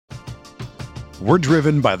We're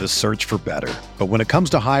driven by the search for better. But when it comes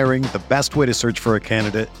to hiring, the best way to search for a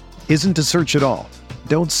candidate isn't to search at all.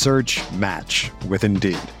 Don't search, match with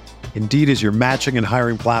Indeed. Indeed is your matching and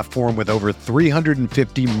hiring platform with over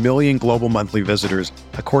 350 million global monthly visitors,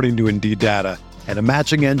 according to Indeed data, and a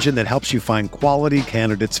matching engine that helps you find quality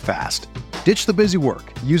candidates fast. Ditch the busy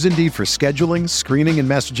work. Use Indeed for scheduling, screening, and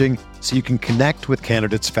messaging so you can connect with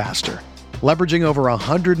candidates faster. Leveraging over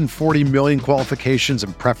 140 million qualifications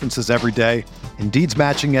and preferences every day, Indeed's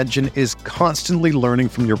matching engine is constantly learning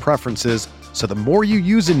from your preferences, so the more you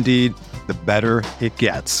use Indeed, the better it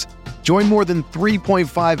gets. Join more than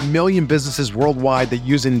 3.5 million businesses worldwide that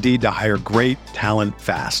use Indeed to hire great talent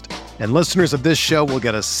fast. And listeners of this show will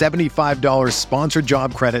get a $75 sponsored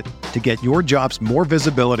job credit to get your jobs more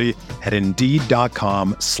visibility at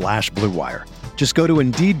Indeed.com/Blue Wire. Just go to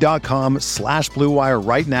Indeed.com/Blue Wire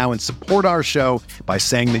right now and support our show by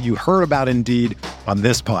saying that you heard about Indeed on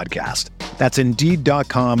this podcast. That's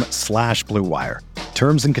Indeed.com/Blue Wire.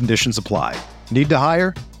 Terms and conditions apply. Need to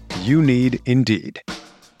hire? You need Indeed.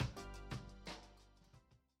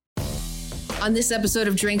 On this episode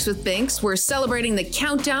of Drinks with Binks, we're celebrating the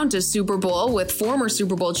countdown to Super Bowl with former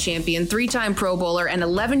Super Bowl champion, 3-time Pro Bowler, and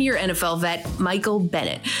 11-year NFL vet Michael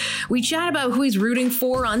Bennett. We chat about who he's rooting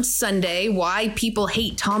for on Sunday, why people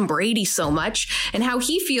hate Tom Brady so much, and how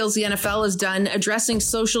he feels the NFL is done addressing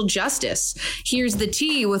social justice. Here's the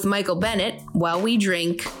tea with Michael Bennett while we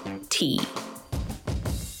drink tea.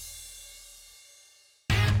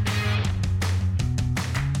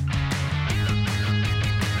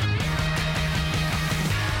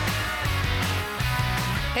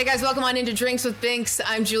 Hey guys, welcome on into Drinks with Binks.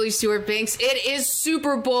 I'm Julie Stewart Binks. It is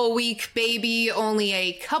Super Bowl week, baby. Only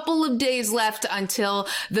a couple of days left until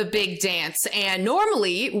the big dance. And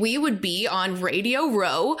normally we would be on Radio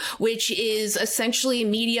Row, which is essentially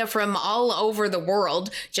media from all over the world,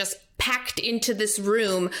 just packed into this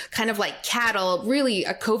room, kind of like cattle, really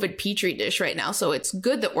a COVID petri dish right now. So it's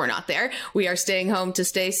good that we're not there. We are staying home to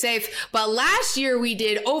stay safe. But last year we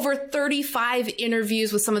did over 35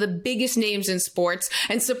 interviews with some of the biggest names in sports.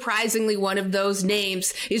 And surprisingly, one of those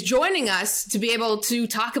names is joining us to be able to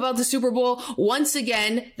talk about the Super Bowl once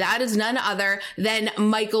again. That is none other than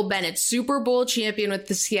Michael Bennett, Super Bowl champion with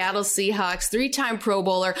the Seattle Seahawks, 3-time Pro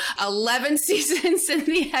Bowler, 11 seasons in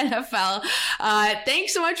the NFL.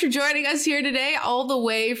 Thanks so much for joining us here today, all the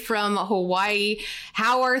way from Hawaii.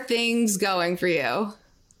 How are things going for you?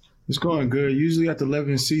 It's going good. Usually after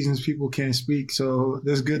 11 seasons, people can't speak, so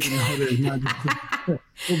that's good to know that it's not just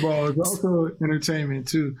football. It's also entertainment,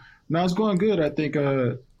 too. No, it's going good. I think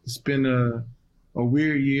it's been a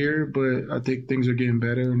weird year, but I think things are getting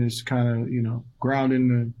better, and it's kind of,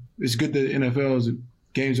 grounding. It's good that NFL's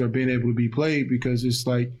games are being able to be played because it's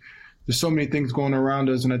like there's so many things going around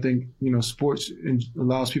us, and I think, sports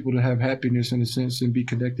allows people to have happiness in a sense and be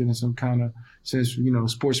connected in some kind of sense.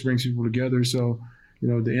 Sports brings people together. So, the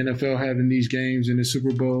NFL having these games and the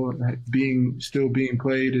Super Bowl still being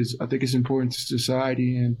played I think it's important to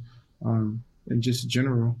society and just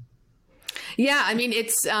general. Yeah, I mean,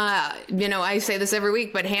 it's, I say this every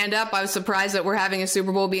week, but hand up, I was surprised that we're having a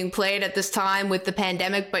Super Bowl being played at this time with the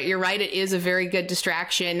pandemic, but you're right, it is a very good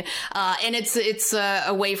distraction. And it's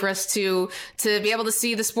a way for us to be able to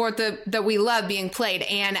see the sport that we love being played.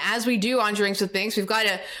 And as we do on Drinks with Binks, we've got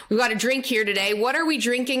a drink here today. What are we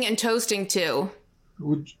drinking and toasting to?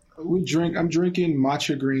 I'm drinking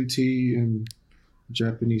matcha green tea in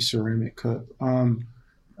Japanese ceramic cup.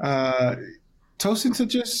 Toasting to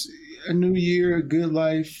just a new year, a good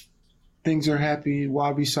life, things are happy,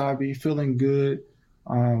 wabi-sabi, feeling good,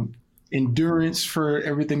 endurance for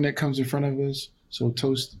everything that comes in front of us. So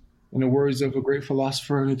toast, in the words of a great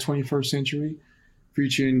philosopher in the 21st century,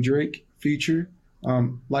 featuring Drake,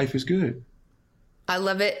 life is good. I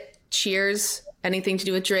love it. Cheers. Anything to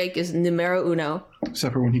do with Drake is numero uno.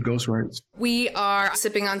 Except for when he ghostwrites. We are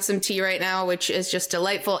sipping on some tea right now, which is just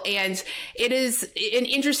delightful. And it is an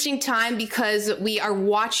interesting time because we are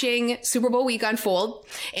watching Super Bowl week unfold.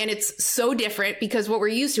 And it's so different because what we're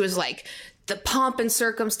used to is like the pomp and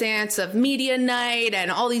circumstance of media night and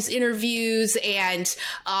all these interviews. And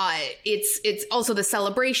it's also the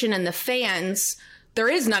celebration and the fans. There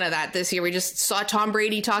is none of that this year. We just saw Tom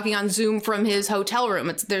Brady talking on Zoom from his hotel room.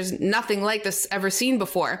 There's nothing like this ever seen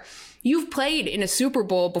before. You've played in a Super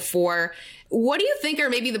Bowl before. What do you think are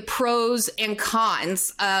maybe the pros and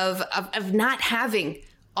cons of not having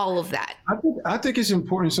all of that? I think it's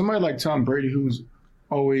important. Somebody like Tom Brady, who's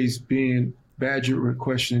always being badgered with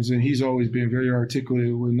questions, and he's always been very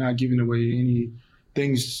articulate with not giving away any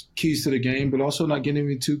keys to the game, but also not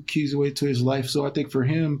giving too keys away to his life. So I think for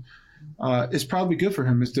him, it's probably good for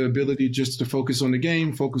him. It's the ability just to focus on the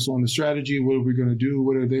game, focus on the strategy. What are we going to do?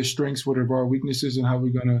 What are their strengths? What are our weaknesses? And how are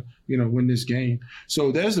we going to, win this game?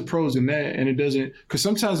 So there's the pros in that. And it doesn't, because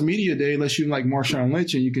sometimes media day lets you like Marshawn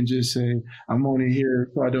Lynch and you can just say, I'm only here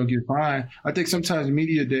so I don't get fined. I think sometimes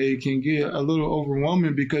media day can get a little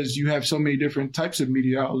overwhelming because you have so many different types of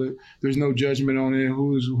media outlet. There's no judgment on it.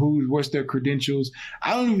 What's their credentials?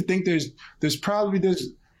 I don't even think there's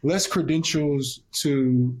less credentials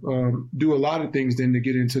to do a lot of things than to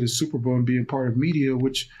get into the Super Bowl and being part of media,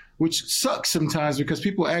 which sucks sometimes because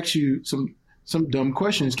people ask you some dumb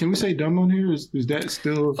questions. Can we say dumb on here? Is that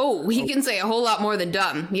still? Oh, we can say a whole lot more than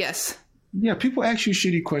dumb. Yes. Yeah, people ask you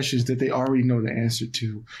shitty questions that they already know the answer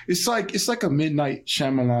to. It's like a Midnight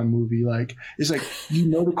Shyamalan movie. Like it's like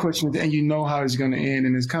the question and you know how it's going to end,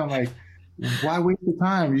 and it's kind of like, why waste the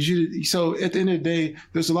time? You should. So at the end of the day,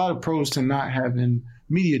 there's a lot of pros to not having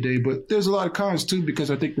media day, but there's a lot of cons too, because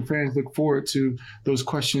I think the fans look forward to those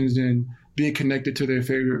questions and being connected to their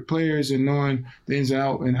favorite players and knowing the ins and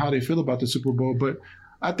outs and how they feel about the Super Bowl. But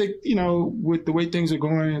I think, with the way things are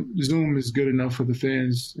going, Zoom is good enough for the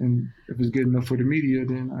fans. And if it's good enough for the media,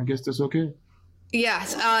 then I guess that's okay.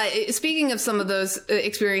 Yes. Speaking of some of those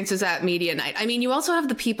experiences at media night, I mean, you also have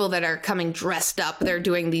the people that are coming dressed up. They're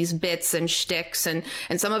doing these bits and shticks, and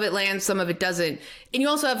some of it lands, some of it doesn't. And you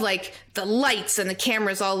also have like the lights and the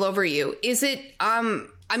cameras all over you. Is it,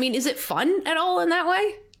 is it fun at all in that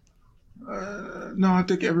way? No, I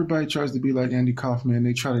think everybody tries to be like Andy Kaufman.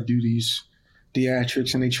 They try to do these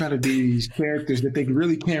theatrics and they try to be these characters that they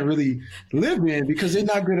really can't really live in because they're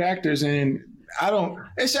not good actors. And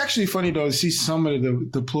it's actually funny though to see some of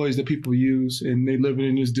the ploys that people use, and they live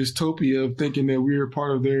in this dystopia of thinking that we're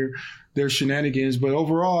part of their shenanigans. But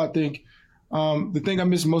overall, I think the thing I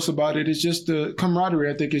miss most about it is just the camaraderie.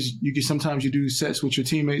 I think sometimes you do sets with your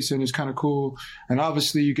teammates and it's kind of cool. And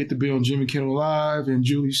obviously you get to be on Jimmy Kimmel Live and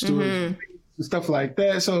Julie Stewart and stuff like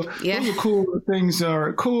that. So those are cool. Things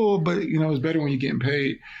are cool, but it's better when you're getting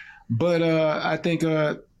paid. But I think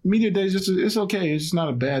media day it's okay. It's not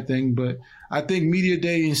a bad thing, but I think media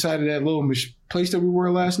day inside of that little place that we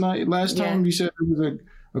were last time you said it was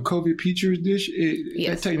a COVID Petri dish.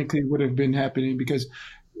 That technically would have been happening because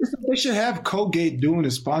they should have Colgate doing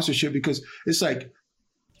a sponsorship, because it's like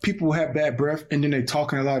people have bad breath and then they're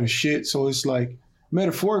talking a lot of shit. So it's like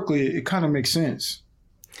metaphorically, it kind of makes sense.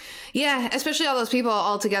 Yeah, especially all those people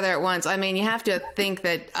all together at once. I mean, you have to think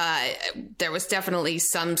that there was definitely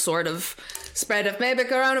some sort of spread of maybe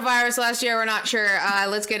coronavirus last year. We're not sure.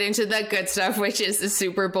 Let's get into the good stuff, which is the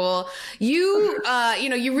Super Bowl. You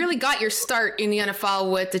really got your start in the NFL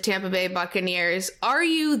with the Tampa Bay Buccaneers. Are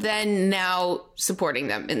you then now supporting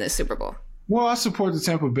them in this Super Bowl? Well, I support the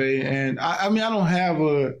Tampa Bay, and I don't have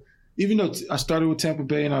even though I started with Tampa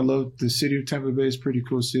Bay and I love the city of Tampa Bay. It's a pretty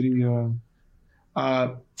cool city.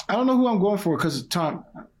 I don't know who I'm going for because Tom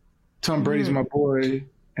Brady's my boy,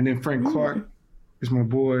 and then Frank Clark is my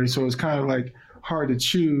boy. So it's kind of like hard to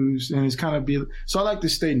choose, and it's kind of so I like to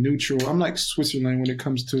stay neutral. I'm like Switzerland when it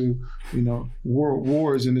comes to world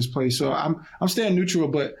wars in this place. So I'm staying neutral,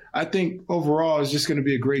 but I think overall it's just going to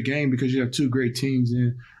be a great game because you have two great teams,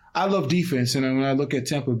 and I love defense. And when I look at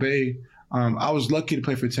Tampa Bay, I was lucky to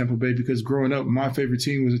play for Tampa Bay because growing up, my favorite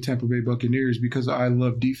team was the Tampa Bay Buccaneers because I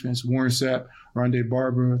love defense. Warren Sapp, Rondé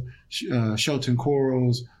Barber, Shelton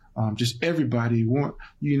Quarles, just everybody.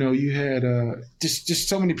 You had just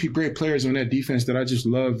so many great players on that defense that I just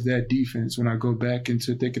love that defense when I go back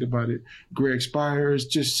into thinking about it. Greg Spires,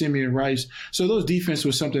 just Simeon Rice. So those defense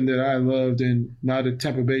was something that I loved, and now that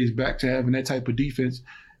Tampa Bay is back to having that type of defense,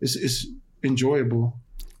 it's enjoyable.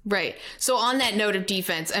 Right. So on that note of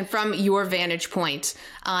defense, and from your vantage point,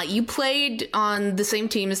 you played on the same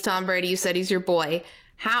team as Tom Brady. You said he's your boy.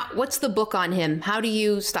 What's the book on him? How do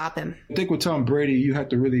you stop him? I think with Tom Brady, you have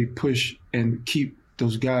to really push and keep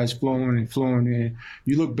those guys flowing. And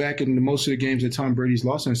you look back at most of the games that Tom Brady's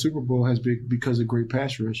lost in the Super Bowl has been because of great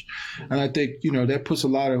pass rush. And I think, that puts a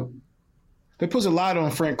lot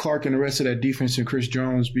on Frank Clark and the rest of that defense and Chris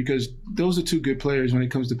Jones, because those are two good players when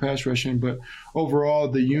it comes to pass rushing. But overall,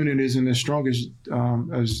 the unit isn't as strong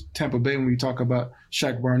as Tampa Bay when you talk about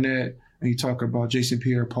Shaq Barnett and you talk about Jason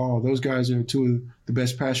Pierre-Paul. Those guys are two of the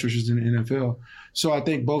best pass rushers in the NFL. So I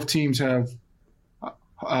think both teams have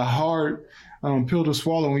a hard pill to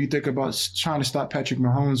swallow when you think about trying to stop Patrick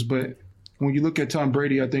Mahomes. But when you look at Tom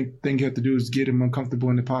Brady, I think the thing you have to do is get him uncomfortable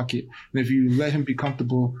in the pocket. And if you let him be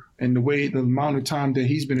comfortable, and the amount of time that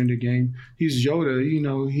he's been in the game, he's Yoda,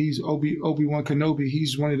 he's Obi-Wan Kenobi.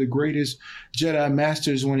 He's one of the greatest Jedi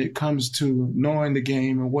masters when it comes to knowing the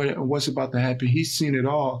game and what's about to happen. He's seen it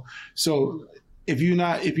all. So if you're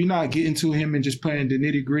not getting to him and just playing the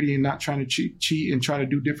nitty gritty and not trying to cheat and try to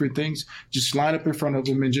do different things, just line up in front of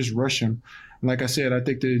him and just rush him. And like I said, I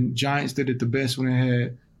think the Giants did it the best when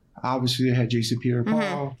they had Jason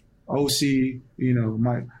Pierre-Paul, OC,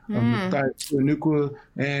 Mike Nukwa,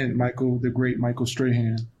 and the great Michael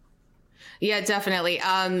Strahan. Yeah, definitely.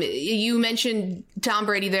 You mentioned Tom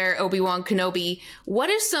Brady there, Obi-Wan Kenobi. What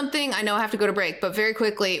is something, I know I have to go to break, but very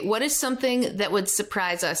quickly, what is something that would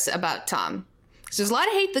surprise us about Tom? Because there's a lot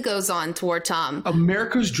of hate that goes on toward Tom.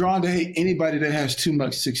 America's drawn to hate anybody that has too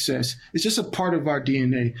much success. It's just a part of our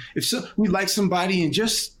DNA. We like somebody, and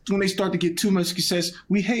just when they start to get too much success,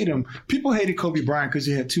 we hate them. People hated Kobe Bryant because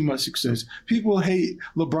he had too much success. People hate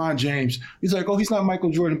LeBron James. He's like, oh, he's not Michael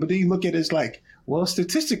Jordan. But then you look at it, it's like, well,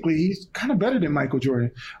 statistically, he's kind of better than Michael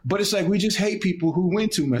Jordan. But it's like we just hate people who win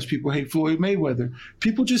too much. People hate Floyd Mayweather.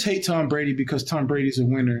 People just hate Tom Brady because Tom Brady's a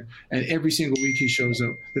winner, and every single week he shows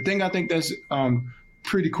up. The thing I think that's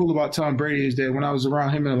pretty cool about Tom Brady is that when I was around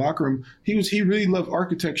him in the locker room, he really loved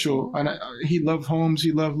architectural, and he loved homes.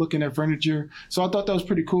 He loved looking at furniture. So I thought that was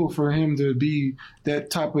pretty cool for him to be that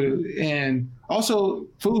type of, and also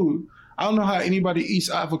food. I don't know how anybody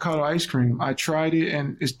eats avocado ice cream. I tried it,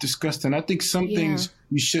 and it's disgusting. I think some things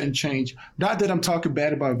you shouldn't change. Not that I'm talking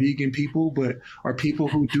bad about vegan people, or people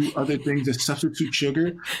who do other things that substitute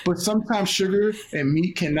sugar. But sometimes sugar and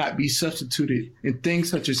meat cannot be substituted in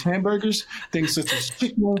things such as hamburgers, things such as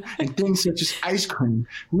chicken, and things such as ice cream.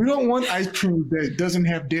 We don't want ice cream that doesn't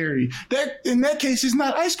have dairy. In that case, it's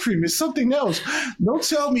not ice cream. It's something else. Don't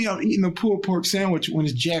tell me I'm eating a pulled pork sandwich when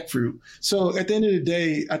it's jackfruit. So at the end of the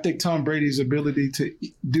day, I think Tom Brady's ability to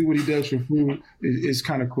do what he does for food is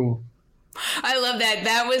kind of cool. I love that.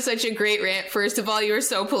 That was such a great rant. First of all, you were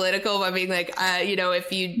so political by being like,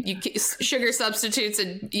 if you sugar substitutes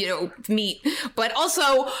and, meat, but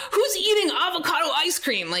also who's eating avocado ice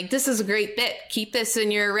cream? Like, this is a great bit. Keep this in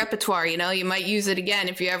your repertoire. You might use it again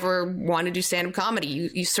if you ever want to do stand-up comedy.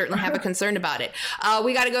 You certainly have a concern about it.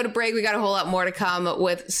 We got to go to break. We got a whole lot more to come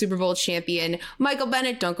with Super Bowl champion Michael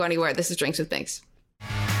Bennett. Don't go anywhere. This is Drinks with Binks.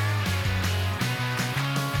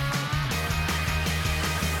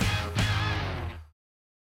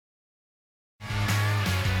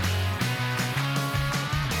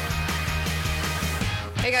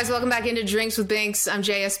 Hey guys, welcome back into Drinks with Binks. I'm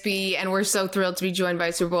JSB, and we're so thrilled to be joined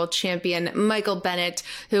by Super Bowl champion Michael Bennett,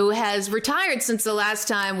 who has retired since the last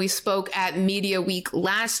time we spoke at Media Week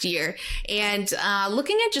last year. And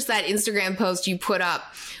looking at just that Instagram post you put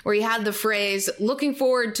up, where you had the phrase, looking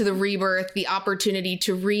forward to the rebirth, the opportunity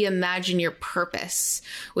to reimagine your purpose,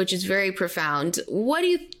 which is very profound. What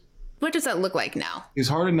does that look like now? It's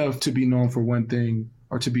hard enough to be known for one thing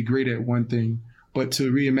or to be great at one thing, but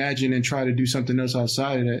to reimagine and try to do something else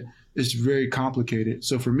outside of that is very complicated.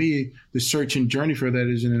 So for me, the search and journey for that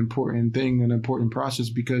is an important thing, an important process,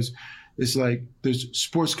 because it's like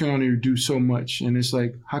sports can only do so much. And it's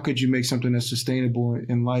like, how could you make something that's sustainable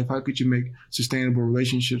in life? How could you make sustainable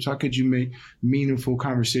relationships? How could you make meaningful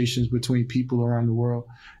conversations between people around the world?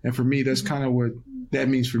 And for me, that's kind of what that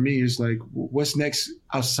means for me, is like, what's next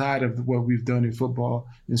outside of what we've done in football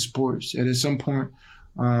and sports? And at some point,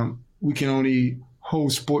 we can only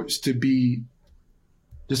hold sports to be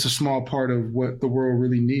just a small part of what the world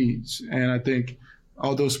really needs. And I think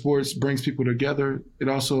although sports brings people together, it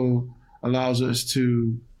also allows us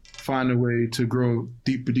to find a way to grow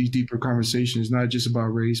deeper conversations, not just about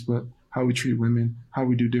race, but how we treat women, how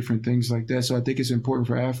we do different things like that. So I think it's important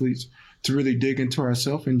for athletes to really dig into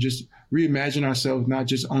ourselves and just reimagine ourselves, not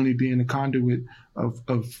just only being a conduit of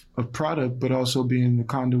product, but also being the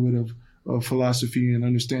conduit of philosophy and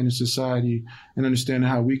understanding society and understanding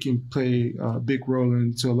how we can play a big role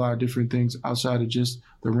into a lot of different things outside of just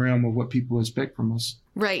the realm of what people expect from us.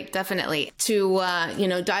 Right, definitely. To,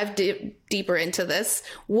 dive deeper into this,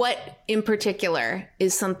 what in particular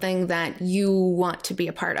is something that you want to be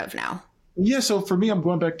a part of now? Yeah, so for me, I'm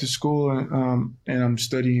going back to school and I'm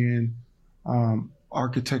studying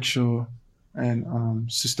architectural and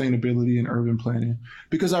sustainability and urban planning,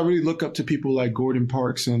 because I really look up to people like Gordon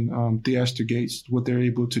Parks and Theaster Gates, what they're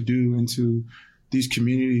able to do into these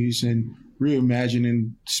communities and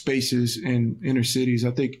reimagining spaces in inner cities.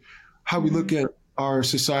 I think how we look at our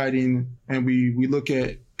society and we look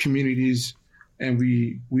at communities and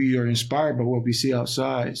we are inspired by what we see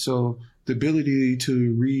outside. So the ability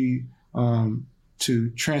to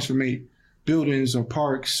transformate buildings or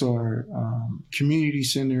parks or community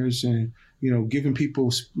centers and giving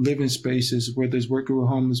people living spaces, whether it's working with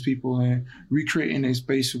homeless people and recreating a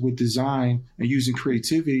space with design and using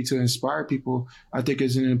creativity to inspire people, I think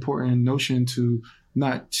is an important notion to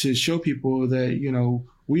show people that,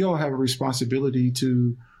 we all have a responsibility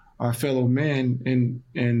to our fellow men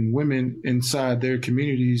and women inside their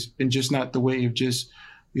communities, and just not the way of just,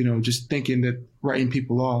 just thinking that writing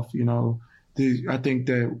people off. I think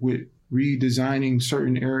that with redesigning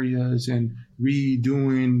certain areas and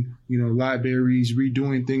redoing, libraries,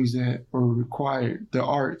 redoing things that are required, the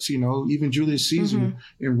arts, even Julius Caesar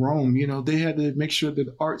in Rome, they had to make sure that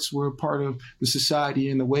the arts were a part of the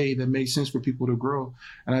society in a way that made sense for people to grow.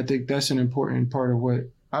 And I think that's an important part of what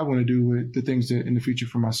I want to do with the things that in the future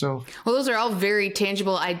for myself. Well, those are all very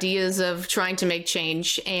tangible ideas of trying to make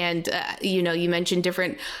change. And, you mentioned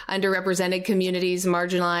different underrepresented communities,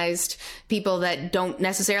 marginalized people that don't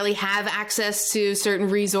necessarily have access to certain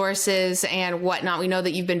resources and whatnot. We know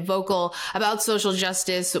that you've been vocal about social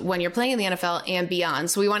justice when you're playing in the NFL and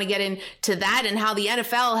beyond. So we want to get into that and how the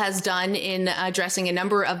NFL has done in addressing a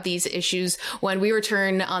number of these issues when we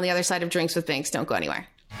return on the other side of Drinks with Binks. Don't go anywhere.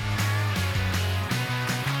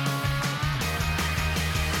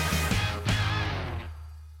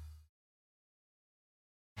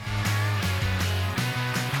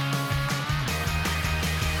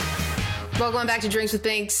 Welcome back to Drinks with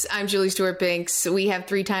Binks. I'm Julie Stewart-Binks. We have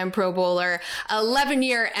 3-time Pro Bowler,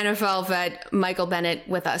 11-year NFL vet Michael Bennett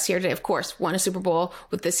with us here today. Of course, won a Super Bowl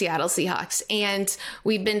with the Seattle Seahawks. And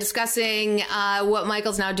we've been discussing what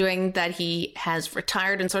Michael's now doing, that he has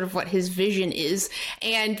retired, and sort of what his vision is.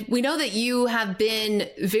 And we know that you have been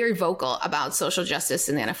very vocal about social justice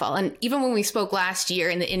in the NFL. And even when we spoke last year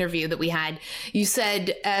in the interview that we had, you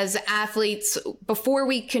said, as athletes, before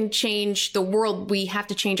we can change the world, we have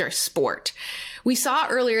to change our sport. We saw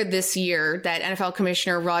earlier this year that NFL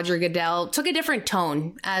Commissioner Roger Goodell took a different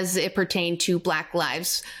tone as it pertained to Black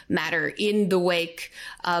Lives Matter in the wake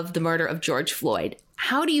of the murder of George Floyd.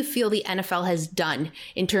 How do you feel the NFL has done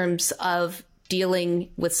in terms of dealing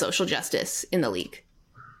with social justice in the league?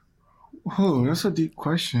 Oh, that's a deep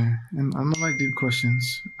question. And I don't like deep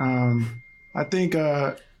questions. I think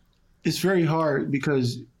it's very hard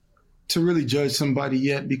to really judge somebody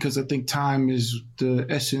yet, because I think time is the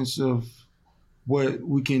essence of what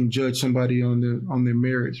we can judge somebody on their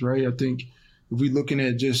merits, right? I think if we're looking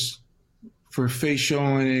at just for face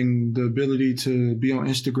showing, the ability to be on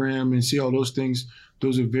Instagram and see all those things,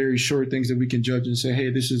 those are very short things that we can judge and say, hey,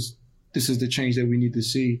 this is the change that we need to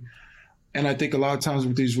see. And I think a lot of times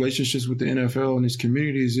with these relationships with the NFL and its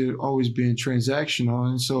communities, it's always been transactional.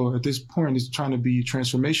 And so at this point, it's trying to be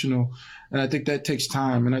transformational. And I think that takes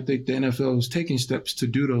time. And I think the NFL is taking steps to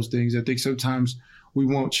do those things. I think sometimes we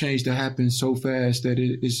want change to happen so fast that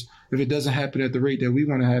if it doesn't happen at the rate that we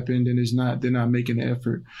want to happen, then they're not making the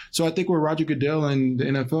effort. So I think with Roger Goodell and the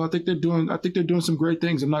NFL, I think they're doing some great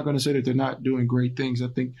things. I'm not going to say that they're not doing great things. I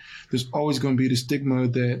think there's always going to be the stigma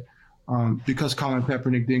that because Colin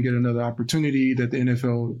Kaepernick didn't get another opportunity, that the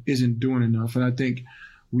NFL isn't doing enough. And I think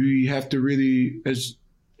we have to really, as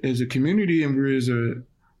a community and we as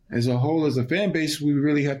a whole, as a fan base, we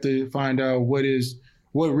really have to find out what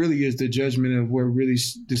really is the judgment of what really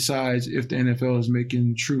decides if the NFL is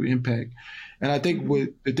making true impact. And I think with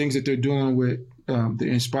the things that they're doing with the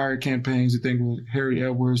Inspire campaigns, the thing with Harry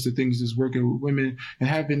Edwards, the things that's working with women and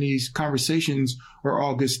having these conversations are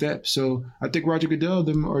all good steps. So I think Roger Goodell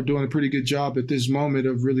them are doing a pretty good job at this moment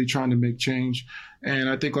of really trying to make change. And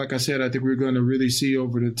I think, like I said, I think we're going to really see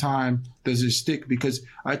over the time, does it stick? Because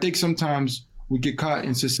I think sometimes we get caught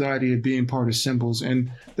in society of being part of symbols. And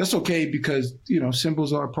that's okay because,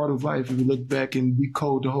 symbols are a part of life. If we look back and we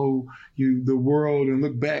code the world and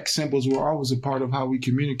look back, symbols were always a part of how we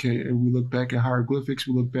communicate. And we look back at hieroglyphics,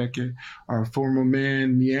 we look back at our former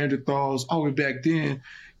man, Neanderthals, all the way back then,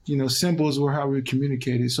 symbols were how we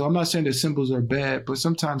communicated. So I'm not saying that symbols are bad, but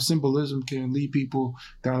sometimes symbolism can lead people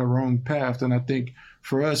down the wrong path. And I think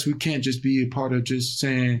for us, we can't just be a part of just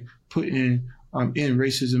saying, putting in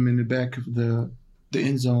racism in the back of the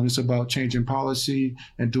end zone. It's about changing policy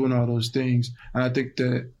and doing all those things. And I think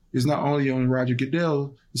that it's not only on Roger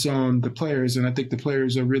Goodell, it's on the players. And I think the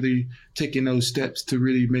players are really taking those steps to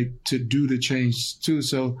really do the change too.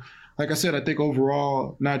 So like I said, I think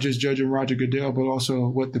overall, not just judging Roger Goodell, but also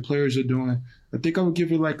what the players are doing, I think I would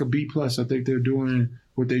give it like a B+. I think they're doing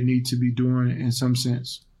what they need to be doing in some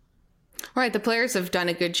sense. Right. The players have done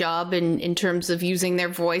a good job in terms of using their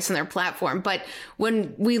voice and their platform. But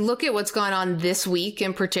when we look at what's gone on this week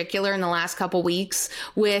in particular, in the last couple weeks,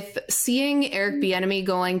 with seeing Eric Bieniemy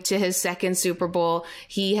going to his second Super Bowl,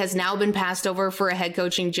 he has now been passed over for a head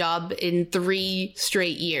coaching job in 3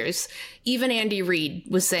 straight years. Even Andy Reid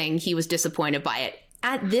was saying he was disappointed by it.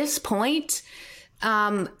 At this point,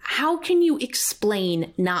 how can you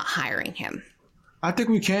explain not hiring him? I think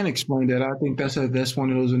we can explain that. I think that's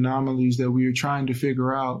one of those anomalies that we are trying to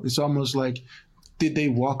figure out. It's almost like, did they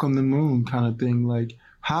walk on the moon kind of thing? Like,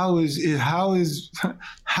 how is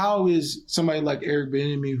somebody like Eric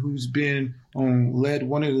Bieniemy, who's been led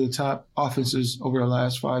one of the top offenses over the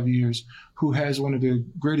last 5 years, who has one of the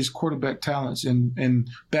greatest quarterback talents and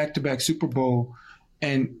back-to-back Super Bowl,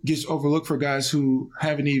 and gets overlooked for guys who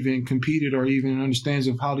haven't even competed or even understands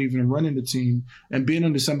of how to even run in the team, and being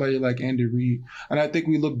under somebody like Andy Reid. And I think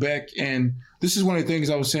we look back, and this is one of the things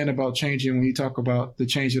I was saying about changing when you talk about the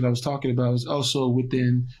change that I was talking about is also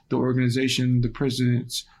within the organization, the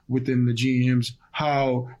presidents, within the GMs,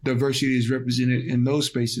 how diversity is represented in those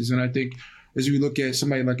spaces. And I think as we look at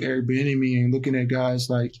somebody like Eric Bieniemy and looking at guys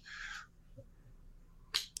like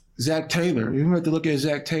Zach Taylor, we have to look at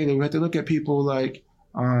Zach Taylor. We have to look at people like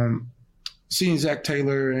seeing Zach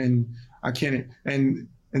Taylor and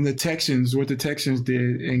the Texans, what the Texans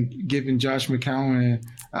did, and giving Josh McCown an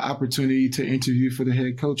opportunity to interview for the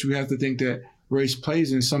head coach. We have to think that race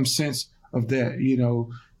plays in some sense of that.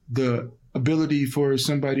 The ability for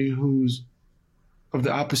somebody who's of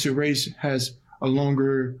the opposite race has a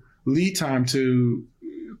longer lead time to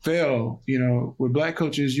fail. With black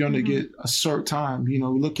coaches, you only get a short time. We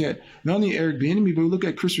look at not only Eric Bieniemy, but we look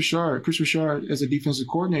at Chris Richard. Chris Richard, as a defensive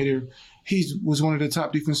coordinator, he was one of the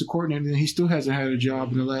top defensive coordinators, and he still hasn't had a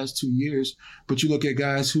job in the last 2 years. But you look at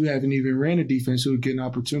guys who haven't even ran a defense who are getting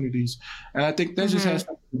opportunities. And I think that just has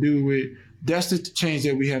something to do with that's the change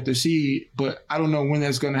that we have to see. But I don't know when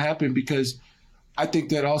that's going to happen, because I think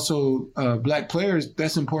that also black players,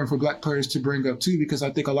 that's important for black players to bring up too, because I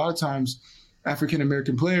think a lot of times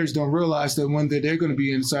African-American players don't realize that one day they're going to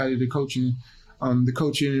be inside of the coaching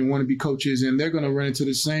and want to be coaches, and they're going to run into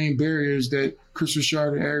the same barriers that Chris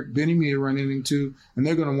Richard and Eric Bieniemy are running into, and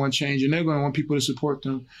they're going to want change, and they're going to want people to support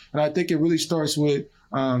them. And I think it really starts with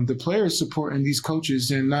the players supporting these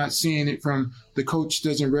coaches and not seeing it from the coach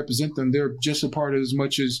doesn't represent them. They're just a part of as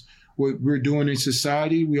much as what we're doing in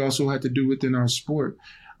society, we also have to do within our sport.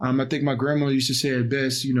 I think my grandma used to say it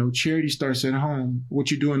best, charity starts at home. What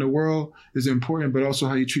you do in the world is important, but also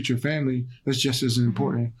how you treat your family is just as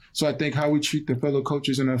important. So I think how we treat the fellow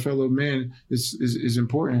coaches and our fellow men is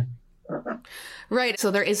important. Right. So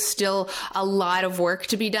there is still a lot of work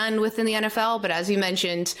to be done within the NFL. But as you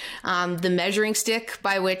mentioned, the measuring stick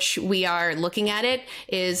by which we are looking at it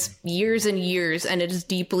is years and years, and it is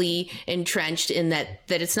deeply entrenched in that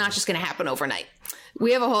it's not just going to happen overnight.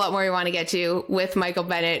 We have a whole lot more we want to get to with Michael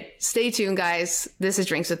Bennett. Stay tuned, guys. This is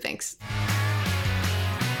Drinks with Binks.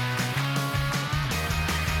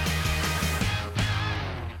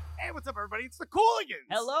 What's up, everybody? It's the Cooligans.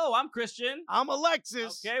 Hello, I'm Christian. I'm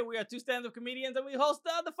Alexis. Okay, we are two stand-up comedians, and we host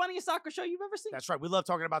the funniest soccer show you've ever seen. That's right. We love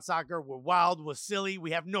talking about soccer. We're wild. We're silly.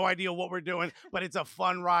 We have no idea what we're doing, but it's a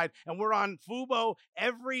fun ride. And we're on Fubo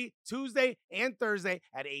every Tuesday and Thursday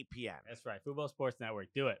at 8 p.m. That's right. Fubo Sports Network.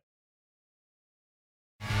 Do it.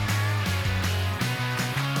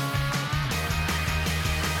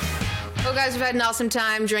 Well, guys, we've had an awesome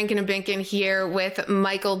time drinking and binking here with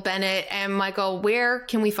Michael Bennett. And Michael, where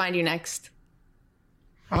can we find you next?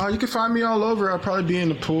 You can find me all over. I'll probably be in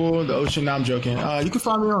the pool, the ocean. No, I'm joking. You can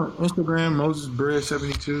find me on Instagram,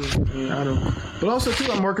 MosesBread72. But also,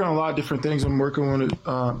 too, I'm working on a lot of different things. I'm working on it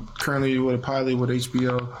currently with a pilot with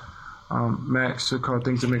HBO Max called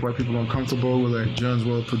Things That Make White People Uncomfortable with like Jones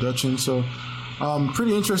World Productions. So,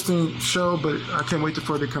 pretty interesting show, but I can't wait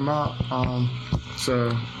for it to come out.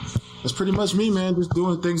 So that's pretty much me, man. Just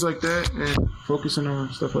doing things like that and focusing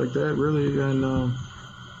on stuff like that, really. And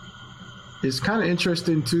it's kind of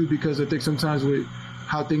interesting, too, because I think sometimes with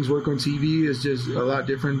how things work on TV is just a lot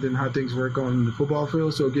different than how things work on the football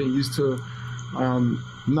field. So getting used to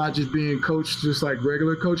not just being coached just like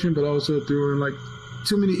regular coaching, but also doing like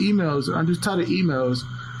too many emails. I'm just tired of emails.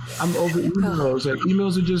 I'm over emails. Like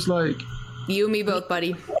emails are just like... You and me both,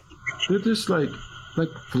 buddy. They're just like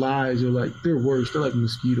flies, or like they're worse. They're like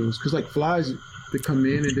mosquitoes, because like flies, they come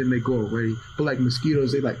in and then they go away, but like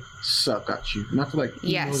mosquitoes, they like suck at you. And I feel like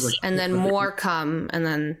yes, like, and then more come, and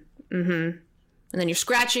then and then you're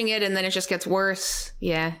scratching it, and then it just gets worse.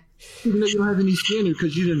 Yeah, even though you don't have any skin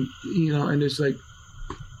because you didn't, and it's like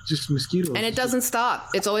just mosquitoes, and it doesn't stop.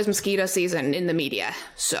 It's always mosquito season in the media,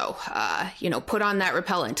 so put on that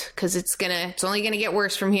repellent, because it's only gonna get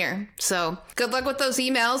worse from here. So good luck with those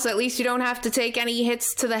emails. At least you don't have to take any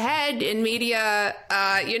hits to the head in media.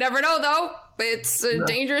 You never know, though. It's a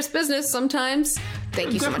dangerous business sometimes.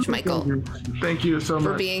 Thank you so much, Michael. Thank you so much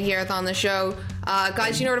for being here on the show.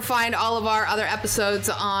 Guys, you know where to find all of our other episodes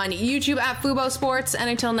on YouTube at Fubo Sports. And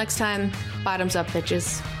until next time, bottoms up,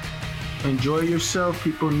 bitches. Enjoy yourself,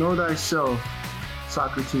 people. Know thyself,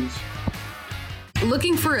 Socrates.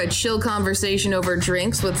 Looking for a chill conversation over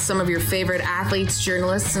drinks with some of your favorite athletes,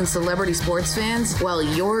 journalists, and celebrity sports fans? Well,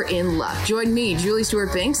 you're in luck. Join me, Julie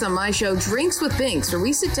Stewart-Binks, on my show Drinks with Binks, where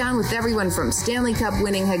we sit down with everyone from Stanley Cup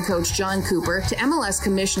winning head coach John Cooper to MLS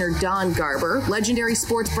Commissioner Don Garber, legendary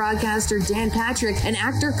sports broadcaster Dan Patrick, and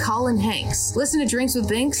actor Colin Hanks. Listen to Drinks with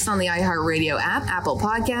Binks on the iHeartRadio app, Apple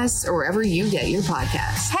Podcasts, or wherever you get your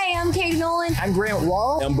podcasts. Hey, I'm Kate Nolan. I'm Grant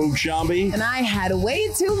Wall. I'm Boog Shambi. And I had way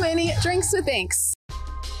too many Drinks with Binks.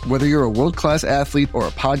 Whether you're a world-class athlete or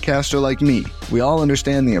a podcaster like me, we all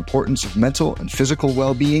understand the importance of mental and physical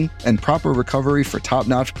well-being and proper recovery for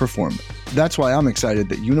top-notch performance. That's why I'm excited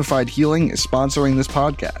that Unified Healing is sponsoring this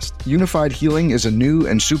podcast. Unified Healing is a new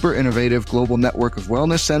and super innovative global network of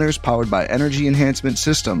wellness centers powered by Energy Enhancement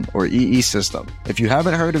System, or EE System. If you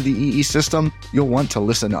haven't heard of the EE System, you'll want to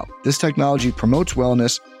listen up. This technology promotes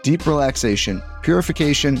wellness, deep relaxation,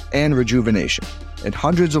 purification, and rejuvenation. At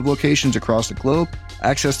hundreds of locations across the globe,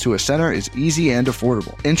 access to a center is easy and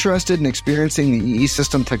affordable. Interested in experiencing the EE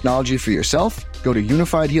System technology for yourself? Go to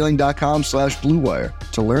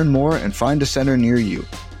unifiedhealing.com/bluewire to learn more and find a center near you.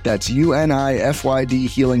 That's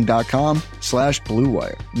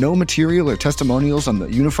unifydhealing.com/bluewire. No material or testimonials on the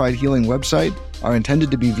Unified Healing website are intended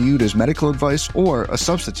to be viewed as medical advice or a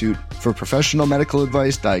substitute for professional medical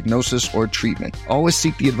advice, diagnosis, or treatment. Always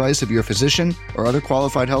seek the advice of your physician or other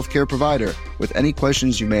qualified healthcare provider with any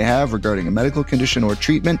questions you may have regarding a medical condition or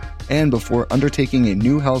treatment and before undertaking a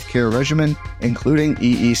new healthcare regimen, including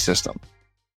EE System.